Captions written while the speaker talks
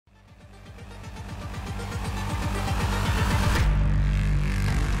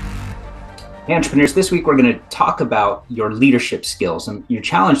Hey entrepreneurs, this week we're going to talk about your leadership skills. And your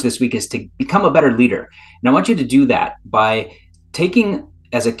challenge this week is to become a better leader. And I want you to do that by taking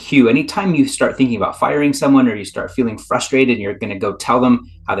as a cue, anytime you start thinking about firing someone or you start feeling frustrated and you're going to go tell them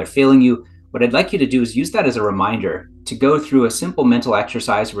how they're failing you, what I'd like you to do is use that as a reminder to go through a simple mental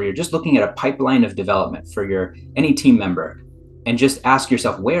exercise where you're just looking at a pipeline of development for any team member and just ask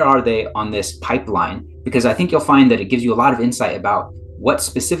yourself, where are they on this pipeline? Because I think you'll find that it gives you a lot of insight about what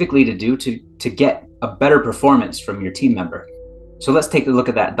specifically to do to get a better performance from your team member. So let's take a look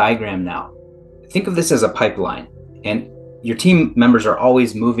at that diagram now. Think of this as a pipeline, and your team members are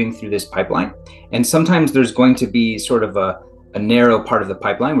always moving through this pipeline. And sometimes there's going to be sort of a narrow part of the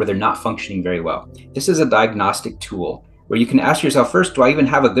pipeline where they're not functioning very well. This is a diagnostic tool where you can ask yourself, first, do I even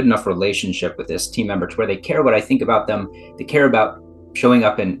have a good enough relationship with this team member to where they care what I think about them? They care about showing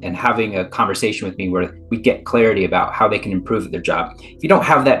up and having a conversation with me where we get clarity about how they can improve at their job. If you don't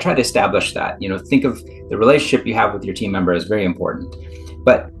have that, try to establish that. Think of the relationship you have with your team member as very important.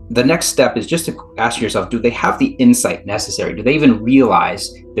 But the next step is just to ask yourself, do they have the insight necessary? Do they even realize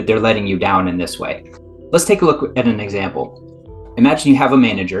that they're letting you down in this way? Let's take a look at an example. Imagine you have a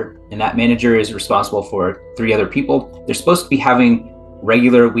manager, and that manager is responsible for 3 other people. They're supposed to be having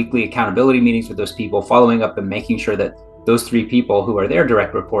regular weekly accountability meetings with those people, following up and making sure that those 3 people who are their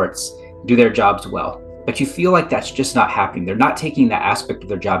direct reports do their jobs well. But you feel like that's just not happening. They're not taking that aspect of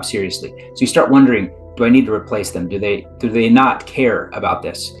their job seriously. So you start wondering, do I need to replace them? Do they not care about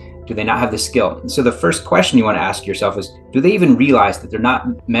this? Do they not have the skill? And so the first question you want to ask yourself is, do they even realize that they're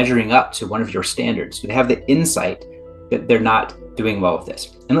not measuring up to one of your standards? Do they have the insight that they're not doing well with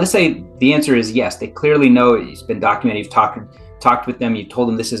this? And let's say the answer is yes. They clearly know, it's been documented, you've talked with them, you told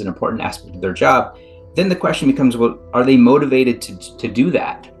them this is an important aspect of their job. Then the question becomes, well, are they motivated to do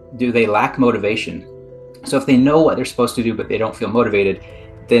that? Do they lack motivation? So if they know what they're supposed to do, but they don't feel motivated,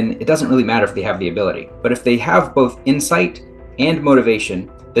 then it doesn't really matter if they have the ability. But if they have both insight and motivation,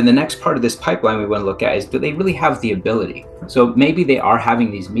 then the next part of this pipeline we want to look at is, do they really have the ability? So maybe they are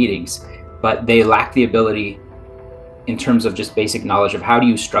having these meetings, but they lack the ability in terms of just basic knowledge of how do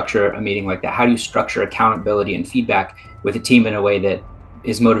you structure a meeting like that? How do you structure accountability and feedback with a team in a way that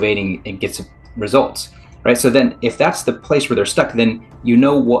is motivating and gets results, right? So then if that's the place where they're stuck, then you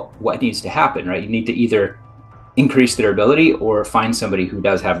know what needs to happen, right? You need to either increase their ability or find somebody who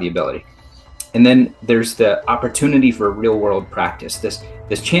does have the ability. And then there's the opportunity for real world practice.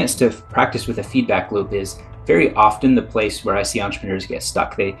 This chance to practice with a feedback loop is very often the place where I see entrepreneurs get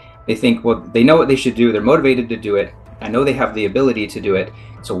stuck. They think, well, they know what they should do. They're motivated to do it. I know they have the ability to do it.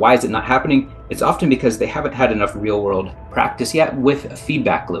 So why is it not happening? It's often because they haven't had enough real world practice yet with a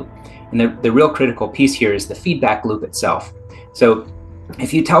feedback loop. And the real critical piece here is the feedback loop itself. So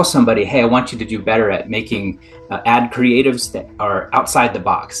if you tell somebody, hey, I want you to do better at making ad creatives that are outside the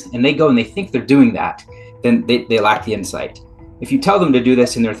box, and they go and they think they're doing that, then they lack the insight. If you tell them to do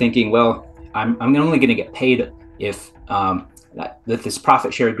this and they're thinking, well, I'm only going to get paid if that this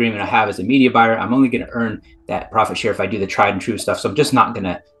profit share agreement I have as a media buyer, I'm only going to earn that profit share if I do the tried and true stuff. So I'm just not going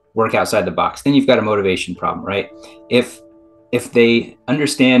to work outside the box. Then you've got a motivation problem, right? If they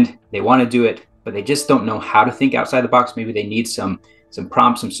understand, they want to do it, but they just don't know how to think outside the box, maybe they need some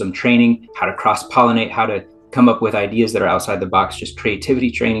prompts, some training, how to cross-pollinate, how to come up with ideas that are outside the box, just creativity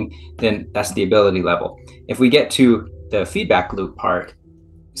training, then that's the ability level. If we get to the feedback loop part,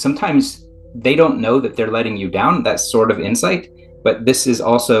 sometimes they don't know that they're letting you down. That's sort of insight, but this is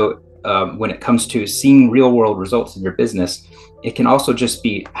also when it comes to seeing real world results in your business, it can also just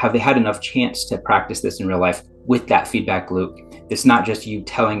be, have they had enough chance to practice this in real life with that feedback loop? It's not just you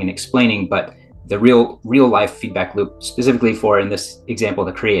telling and explaining, but the real life feedback loop, specifically for, in this example,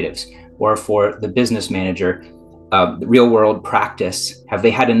 the creatives, or for the business manager, the real world practice. Have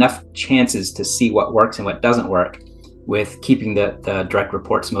they had enough chances to see what works and what doesn't work with keeping the direct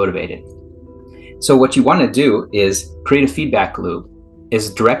reports motivated? So what you want to do is create a feedback loop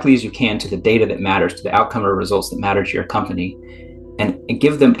as directly as you can to the data that matters, to the outcome or results that matter to your company, and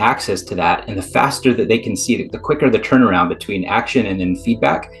give them access to that. And the faster that they can see it, the quicker the turnaround between action and then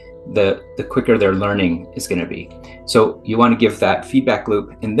feedback, the quicker their learning is going to be. So you want to give that feedback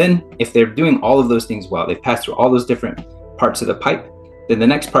loop. And then if they're doing all of those things well, they've passed through all those different parts of the pipe, then the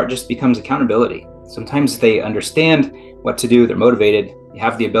next part just becomes accountability. Sometimes they understand what to do, they're motivated, they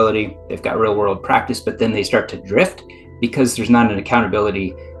have the ability, they've got real world practice, but then they start to drift because there's not an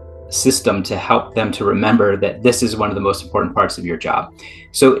accountability system to help them to remember that this is one of the most important parts of your job.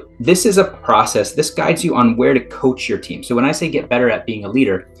 So this is a process. This guides you on where to coach your team. So when I say get better at being a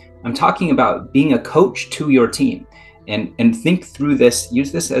leader, I'm talking about being a coach to your team, and think through this,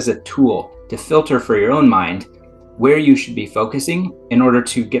 use this as a tool to filter for your own mind where you should be focusing in order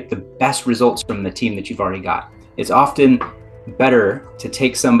to get the best results from the team that you've already got. It's often better to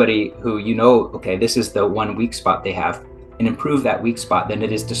take somebody who you know, okay, this is the one weak spot they have, and improve that weak spot than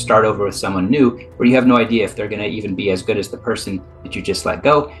it is to start over with someone new where you have no idea if they're going to even be as good as the person that you just let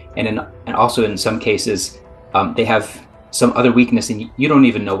go. And also in some cases, they have some other weakness and you don't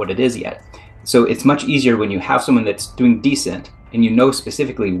even know what it is yet. So it's much easier when you have someone that's doing decent and you know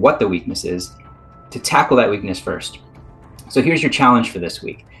specifically what the weakness is to tackle that weakness first. So here's your challenge for this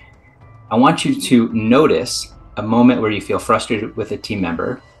week. I want you to notice a moment where you feel frustrated with a team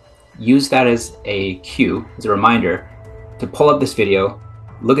member. Use that as a cue, as a reminder to pull up this video,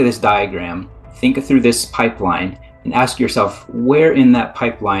 look at this diagram, think through this pipeline, and ask yourself, where in that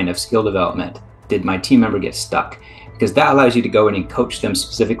pipeline of skill development did my team member get stuck? Because that allows you to go in and coach them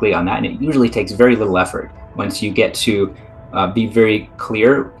specifically on that. And it usually takes very little effort once you get to be very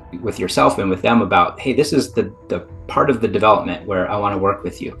clear with yourself and with them about, hey, this is the part of the development where I want to work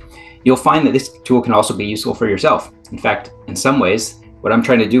with you. You'll find that this tool can also be useful for yourself. In fact, in some ways, what I'm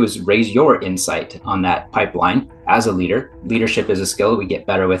trying to do is raise your insight on that pipeline as a leader. Leadership is a skill we get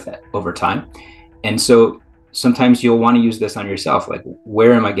better with it over time. And so sometimes you'll want to use this on yourself, like,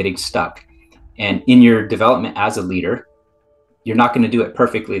 where am I getting stuck? And in your development as a leader, you're not going to do it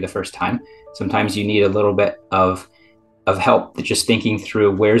perfectly the first time. Sometimes you need a little bit of help, just thinking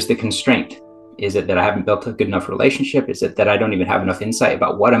through, where's the constraint? Is it that I haven't built a good enough relationship? Is it that I don't even have enough insight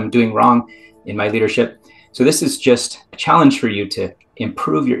about what I'm doing wrong in my leadership? So this is just a challenge for you to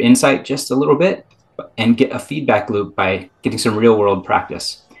improve your insight just a little bit and get a feedback loop by getting some real world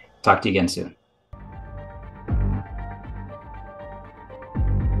practice. Talk to you again soon.